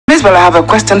MzBel, I have a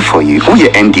question for you. Who you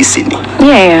NDC?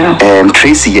 Yeah.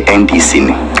 Tracey, you NDC.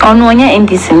 Oh no, you're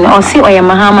NDC. Or see, or you're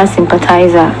Mahama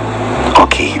sympathizer.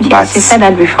 Okay, but she said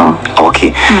that before.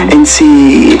 Okay, and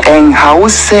see, and how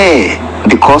say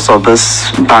because of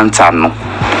this banter, no,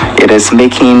 it is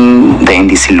making the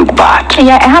NDC look bad.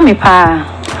 Yeah, I have me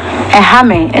pa. I have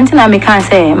me. Until I can't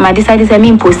say my decided I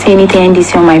mean post anything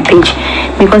NDC on my page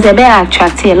because they better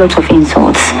attract a lot of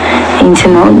insults. And you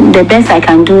know, the best I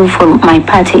can do for my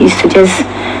party is to just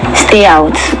stay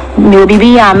out. Maybe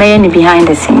be a man behind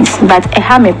the scenes, but I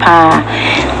have me pa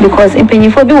because in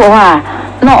Pennyford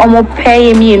no omo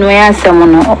pay me no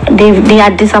they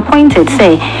are disappointed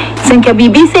say think a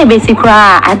BBC basically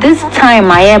at this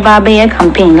time I ever be a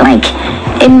campaign like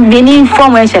in any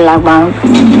form where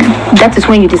that is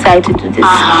when you decide to do this.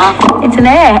 It's an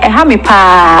a hammy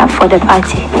pa for the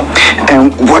party.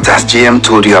 And what has GM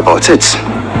told you about it?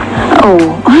 Oh,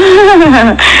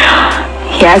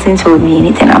 he hasn't told me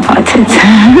anything about it.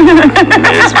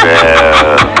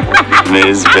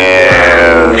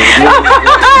 MzBel.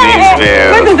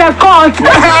 What is that called?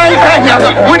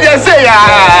 Would you say,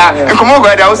 come on,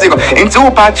 I was saying, into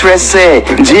Patrick say,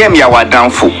 GM, you are down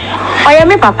for. Oh, yeah,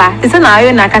 me, Papa. It's an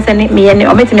iron, I can send me and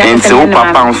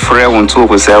Papa and Fred won't talk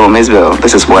with MzBel.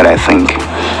 This is what I think.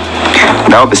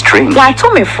 That would be strange. Why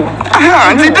to me for?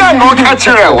 And it does not catch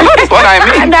her. That's what I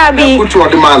mean. That be. Put you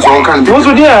on the man's own country. What's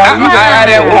with you?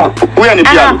 We are in the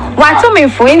piano. What to me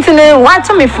for? Internet. What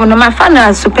to me for? No, my fan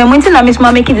is super. When I miss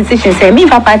my making decisions, say me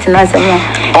for party now.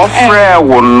 Fred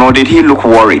will know. Did he look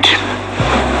worried?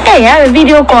 Hey, I have a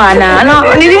video call now. No,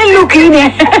 he didn't look in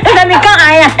there. Let me come.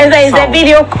 It's a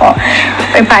video call.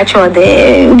 We patch all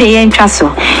the interest.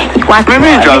 What? Maybe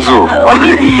interest.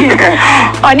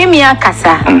 Only me a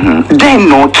casa. Then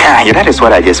no care. That is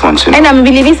what I just want to know. And I'm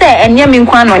believing say and me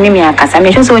kwan only me a casa.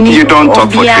 Me just only. You don't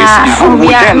talk for Tracey.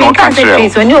 Then no care.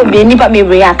 So you be ni pa me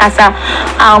bring a casa.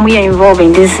 We are involved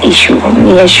in this issue.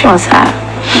 Yes, sure, sir.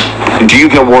 Do you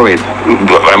get worried?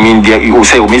 I mean, you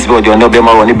say MzBel, you're not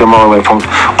from.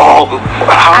 Oh,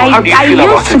 how do you feel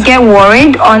about it? I used to get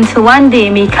worried until one day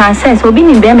me can say so. Being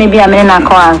in there, maybe I'm in a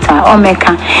call or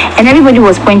Mecca, and everybody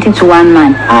was pointing to one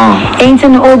man. And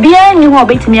in Obia, you were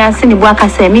betting me as in the work. I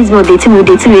said, MzBel dating with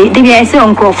dating. They say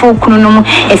Uncle Fokuno,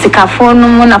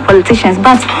 Esikafono, politicians,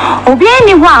 but Obia,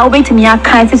 you were betting me a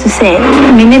kind to say,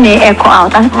 meaning echo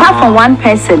out apart from one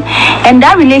person, and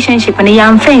that relationship and a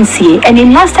young fancy, and it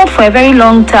lasted for a very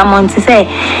long time on to say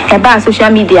about social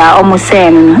media almost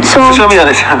saying so social media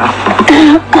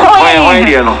why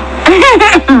do you know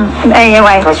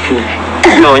why that's true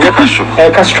no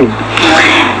that's true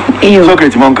you so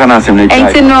great mom can answer me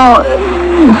and to know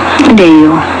there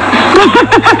you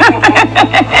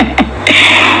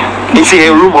it's a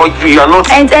room or you are not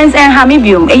and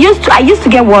Hamibium. I used to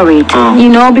get worried, you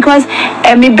know, because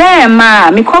me bear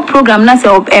me call program na say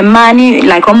a money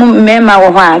like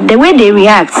the way they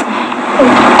react.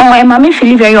 Oh, and mommy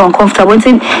feel very uncomfortable.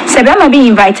 Sebema be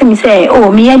inviting me say, oh,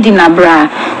 me a dinner bra.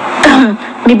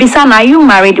 Maybe son, are you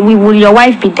married? Will your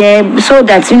wife be there so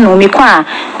that you know me kwa?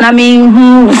 I mean,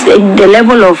 the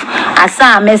level of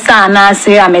asa mesa na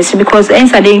say amesi because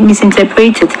answer they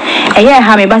misinterpreted. And yeah,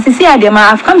 have me, but see,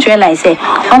 I've come to realize say,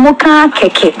 omoka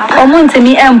keke, omonte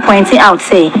me pointing out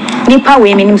say, nipa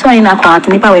we me so in akwa,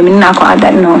 nipa we me na akwa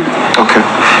that no. Okay.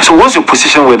 So what's your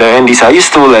position with the NDC? Are you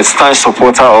still a staunch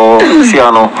supporter or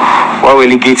Siano? Why will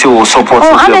you get you support?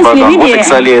 Oh, honestly, what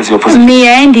exactly is your position? Me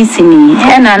NDC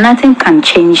and nothing can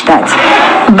change that.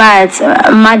 But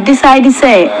my decide to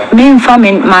say me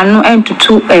farming manu and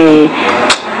to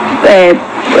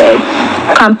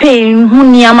campaign who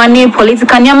niamane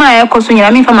political niama ekoso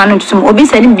nyina me fama no tutum obi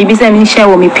said bibi say me share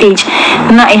on my page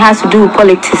now it has to do with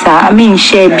politics. I mean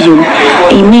share biom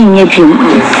I mean nye biom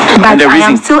but I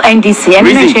am still NDC and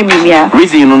me share bibia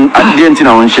reason you didn't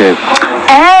know share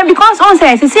because on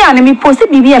say and me post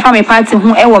bibi from my party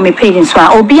who e my page so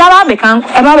obiara be kan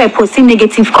e posting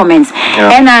negative comments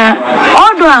and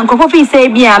although ankofo fi say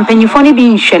bia mpanyifo ne bi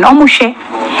nhwe no mo hwe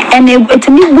and it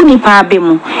me buni pa be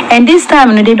mu and this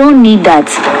time they don't need that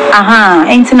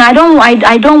and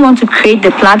I don't want to create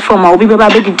the platform or be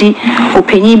did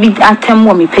opinion be attempt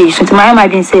on my page so my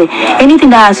might been say anything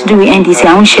that has to do with NDC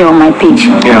I won't share on my page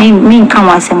me can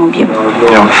want some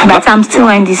but I'm still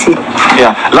NDC.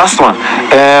 Last one.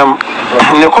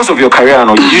 In the course of your career,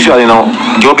 usually,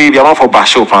 you'll be for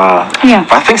Bashop.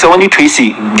 But I think so when you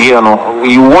Tracey,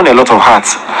 you won a lot of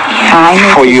hearts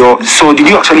for your. So did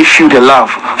you actually feel the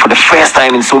love for the first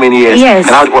time in so many years? Yes.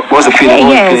 And what was the feeling?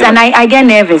 Yes, and I get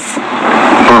nervous.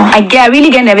 I really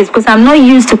get nervous because I'm not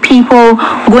used to people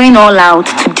going all out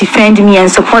to defend me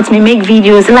and support me, make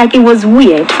videos. Like it was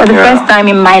weird for the first time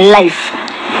in my life.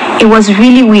 it was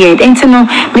really weird. And you know,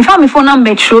 me found my phone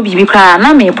number through baby cry.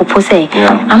 Now me propose say,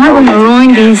 am I going to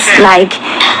ruin this? Like,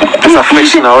 it's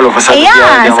affection all of a sudden.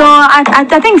 Yeah. So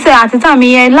I think so at the time,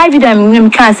 live video I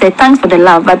can't say thanks for the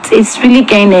love, but it's really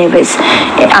getting nervous.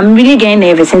 I'm really getting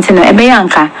nervous. And you know,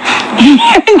 Ebeyanka.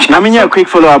 I mean, a quick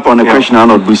follow up on the question I'm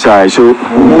not beside. So,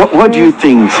 what do you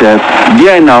think?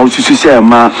 Now,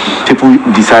 people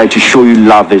decide to show you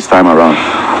love this time around?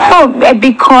 Oh,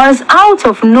 because out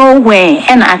of nowhere,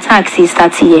 an attack is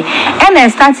starting, and I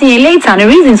starting later. The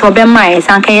reasons for Bema is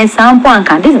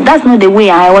that's not the way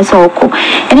I was oko.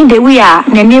 And the way I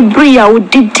nebria would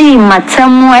didi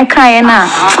matamo ekayena.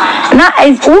 Na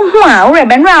is or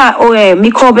benra or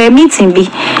mikobe meeting be,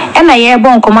 and I hear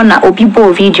bon common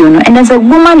obibo video. And there's a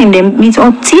woman in the meet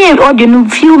or tea or the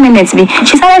few minutes be.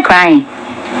 She started crying.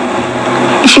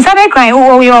 She started crying.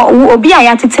 Oh, be I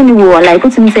at it anywhere. Like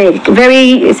what you say,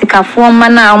 very form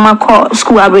manner. My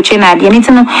school average and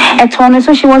anything at all.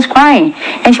 So she was crying,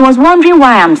 and she was wondering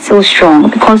why I'm so strong.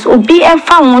 Because Obi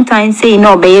found one time say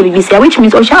no baby, which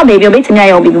means oh shall baby, obey me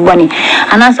I will be bunny.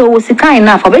 And I saw was kind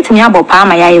enough. Obey me about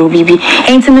Palma I will be.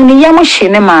 Ain't no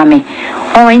yamushine mommy.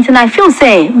 Oh, and I feel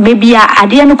say baby I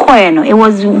didn't know. It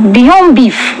was beyond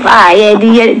beef. Yeah,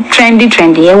 the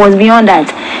trendy. It was beyond that.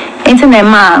 Internet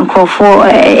man call for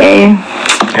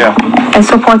and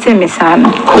supporting me, son.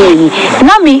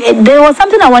 Now, there was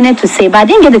something I wanted to say, but I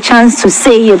didn't get the chance to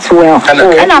say it well.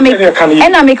 And I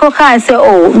make okay say,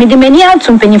 oh, me the many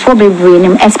to penny for baby,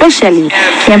 especially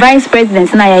the vice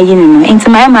president. And I, into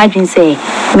my imagine say,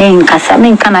 men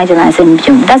can I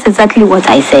that's exactly what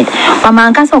I said. But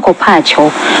man can so patch.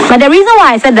 But the reason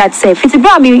why I said that, say, if it's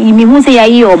brought me who say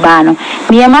I or ban,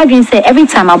 me imagine say every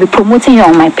time I'll be promoting her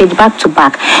on my page back to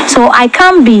back. So I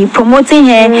can't be promoting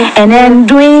her and then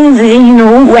doing,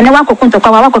 whenever I go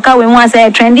when one say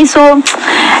trendy. So,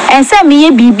 and say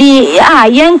me, BB,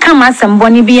 young come as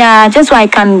somebody be just so I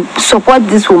can support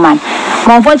this woman.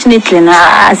 But unfortunately,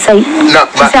 I say, no,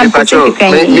 but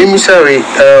I'm sorry.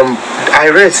 I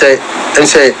read say,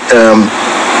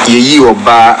 Ye or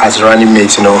Bar as running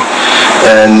mate,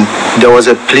 and there was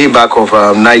a playback of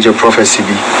Niger Prophecy.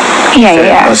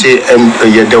 Yeah. I say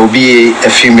there will be a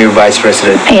female vice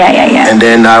president. Yeah. And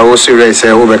then I also read say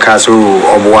Obekaso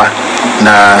Obwa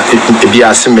na it be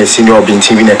a senior being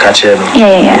team in a catcher.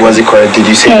 Yeah. Was it correct? Did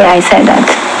you say that? Yeah, I said that.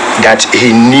 That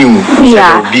he knew.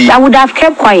 Yeah, I would have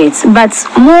kept quiet, but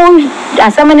more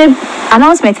as some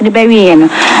announcement in the very end.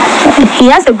 He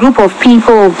has a group of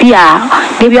people.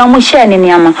 Maybe almost sharing in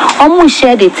Yama, almost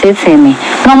shared it with me.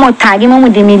 No more tagging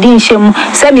with the median shame.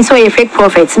 Send me so a fake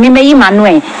prophets. Me may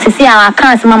Emmanuel to see our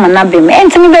can't mama nabim. And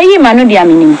to me, by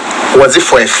Emmanuel. Was it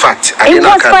for a fact? It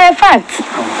was for a fact.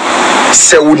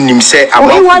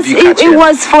 It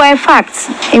was for a fact.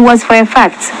 It was for a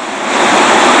fact.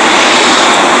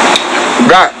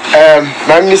 Right,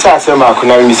 I'm Miss Asama,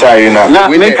 Miss Ayuna. Now,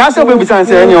 make us a baby and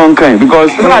say any on kind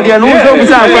because the facts,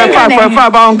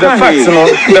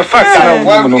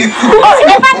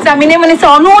 I mean, when it's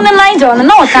on no Niger,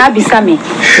 no Tabisami.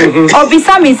 Or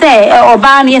Bisami say, or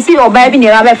Barney, see, or baby,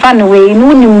 near a fun way,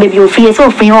 no, maybe you feel so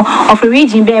free of a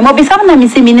region, but more Bisama,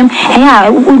 Miss Minim, and I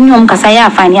wouldn't Casaya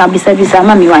find out beside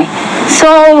Mammy.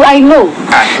 So I know.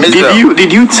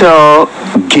 Did you tell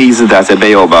Casey that's a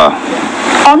bayoba?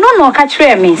 Oh no, catch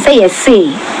me. Say yes,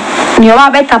 say. You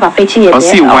are better, Papa. See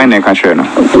why they catch you. I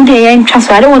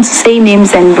don't want to say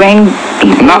names and bring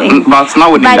people. But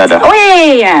now with that. Oh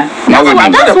yeah.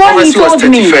 That's what he told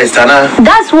me.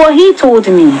 That's what he told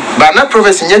me. But not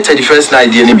professing yet 31st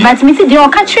idea. But me say you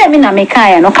catch me na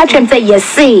mekaya. No catch him say yes,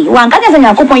 say. One catch him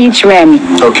yakupon each me.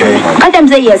 Okay. Catch him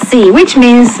say yes, say, which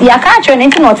means you catch you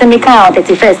anything not mekaya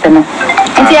 31st no.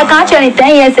 And you catch you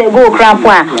 10 years ago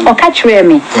grandpa or catch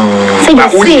me. Say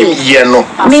yes. Yeah, no.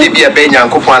 Maybe a Ben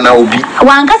Yankupana will be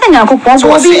one cousin Yankupon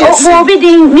will be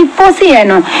the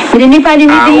Posino, with the Nippon,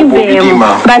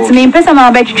 but me person my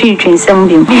bed treating some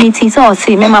beauty. So,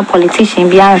 see, member politician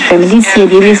behind family this year,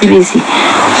 busy.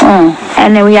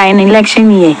 And we are in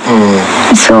election year.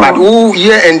 So, but who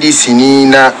year NDC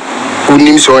Nina, who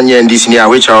names on year NDC near,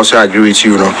 which I also agree with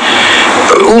you,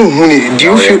 do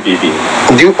you feel?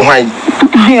 Do you why?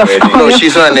 No,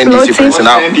 she's not an NDC person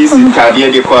now.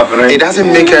 It doesn't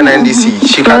make her an NDC.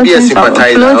 She can be a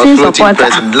sympathizer or floating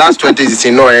person. Last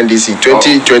 2016, no NDC.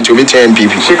 2020, with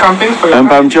MPP. She campaigns for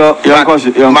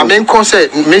your my main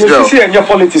concept, MzBel. She and your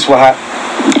politics for her.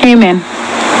 Amen.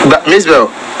 But MzBel,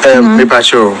 me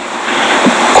pacho,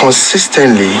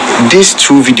 consistently, these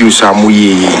two videos are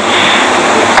muy.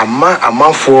 A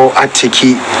man for a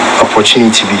take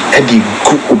opportunity be Eddie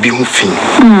go obi hu fin.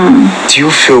 Do you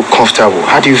feel comfortable?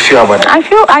 How do you feel about that?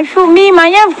 I feel me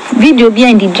my video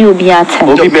behind the deal be at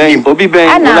Obi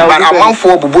Ben but amount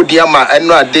for bobo diama and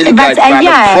no daily guide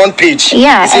front page.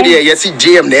 Yeah. Say there yes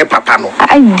JM na papa no.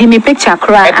 I did me picture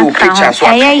cry.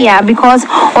 Yeah, because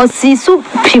or see so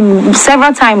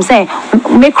several times say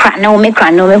make cry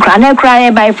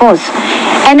cry by force.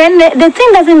 And then the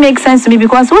thing doesn't make sense to me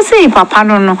because we say papa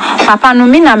no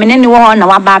me na me ne wo na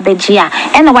wa ba bejia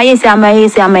and why you say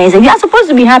amazing. You are supposed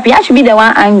to be happy. I should be the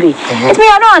one angry. It's me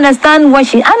I don't understand what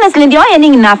she honestly the only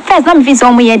thing in her first let me feel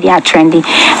some way they are trendy.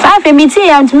 But for me say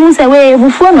am to say we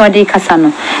before no dey kasa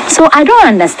no. So I don't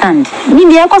understand. Me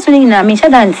dey cause we na me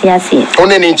shada ntia say.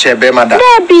 Only ni chebe mother.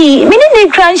 Baby, me dey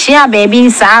cry share baby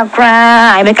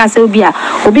sakra. I be kasa obi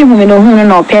hu me no hu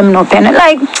no pem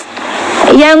like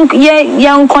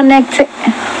young connect.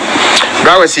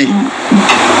 Brawasi.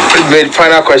 The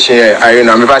final question here. I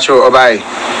know me ba show obai.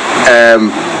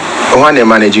 One the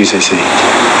manager say.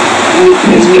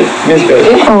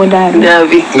 Oh,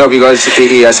 Davy. No, because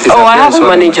he has. I have a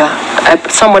manager.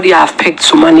 Somebody I have picked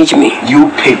to manage me. You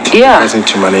picked. Yeah. Person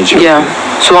to manage you. Yeah.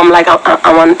 So I'm like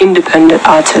I'm an independent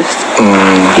artist.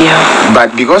 Yeah.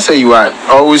 But because you are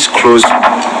always close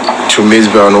to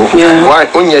MzBel, no. Yeah. Why?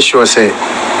 When you sure say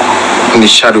in the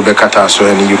shadow bekata so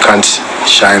and you can't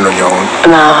shine on your own.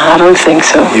 Nah, I don't think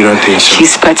so. You don't think so?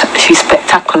 She's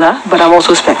spectacular, but I'm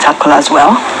also spectacular as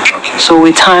well. Okay. So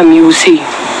with time you will see.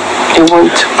 You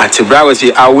won't.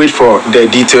 I'll wait for the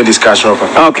detailed discussion of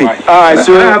it. Okay. All right.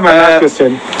 So I have my last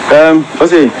question.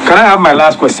 Can I have my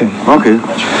last question? Okay.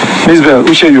 MzBel,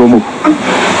 who should you move?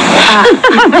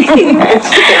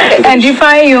 And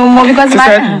define you more because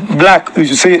black.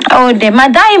 You say. Oh, my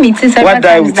dye me is what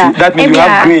dye with that means you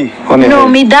have grey on it. No,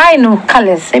 me dye no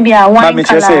colors. Maybe a wine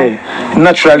color. Say,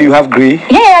 naturally you have grey.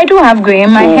 Yeah, I do have grey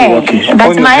in my hair. Okay.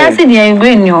 But my hair is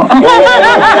grey no.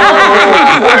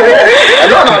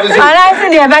 I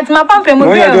said yeah, but my pump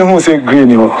no, you don't say grey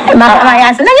no. My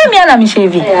ass. No, me am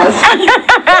shaving.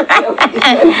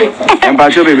 And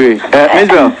Pacho baby,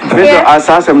 MzBel, as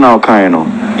I am now kind of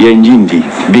Yenjindi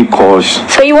because.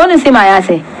 So you want to see my ass?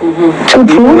 To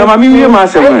prove? No, mami, me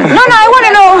myself. No, I want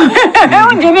to know.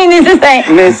 What do you mean this is like?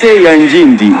 Me say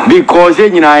Yenjindi because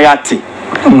Yenayati.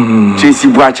 Tracey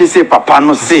Boakye say papa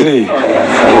no say.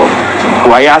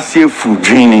 Why I say food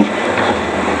draining.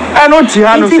 I know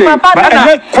Tiano say.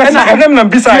 And I'm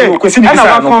beside question. And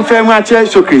I confirm my chair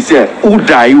so Christian. Who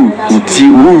die you?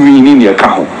 Who win in your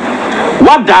car?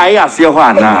 What die I say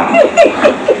what now?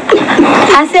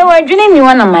 I say we're drinking you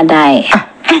one of my die.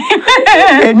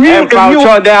 And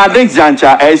there are things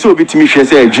I so bit me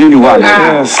say dream one.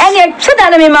 And you said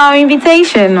that me my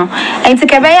invitation. And to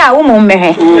Kebaya woman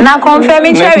now confirm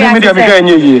it.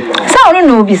 So no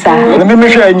no bisa.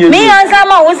 Me answer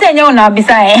ma wo say you na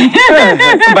bisa.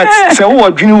 But say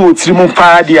what dream wo trimu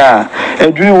pa dia.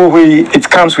 A dream wo it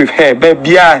comes with hair.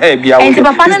 Baby hair bia. And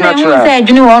papa na say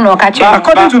dream wo no catch.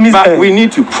 According to me we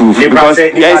need to prove because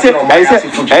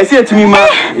I say to me ma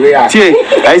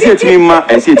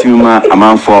I say to me ma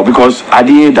I'm for because I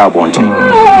didn't that want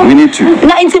we need to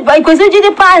na inti because you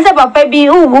dey pass papa bi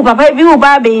o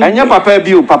baby and your papa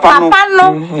bi o papa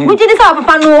no we dey say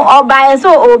papa no oba so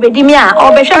obedi mi a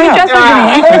obehwe mi twa so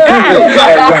jine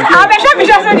obehwe mi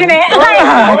twa so jine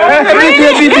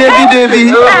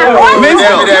David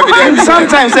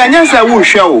sometimes I just say wo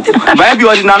hwe o baby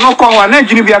o na no kon wa na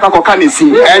adwini bi akakoka ne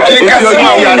si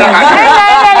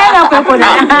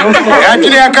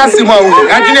Actually, I can't see my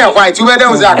white. You better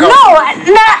was no,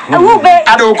 who be?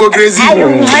 I don't go crazy. I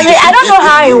don't know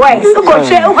how it works.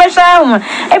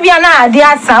 If you're not the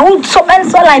answer, who so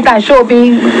like that show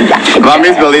be.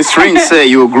 MzBel, it's strange say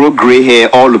you grow grey hair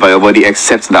all over your body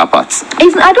except that part.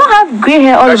 I don't have grey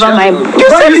hair all over my body. You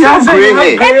said you have grey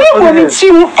hair.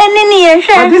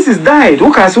 But this is dyed.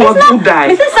 Who can say what who died?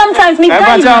 This is sometimes me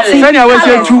dyed. Send your way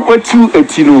to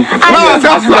etino. No,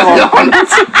 that's what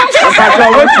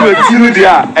you do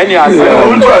there. Any answer?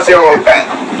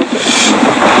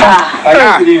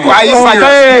 Why you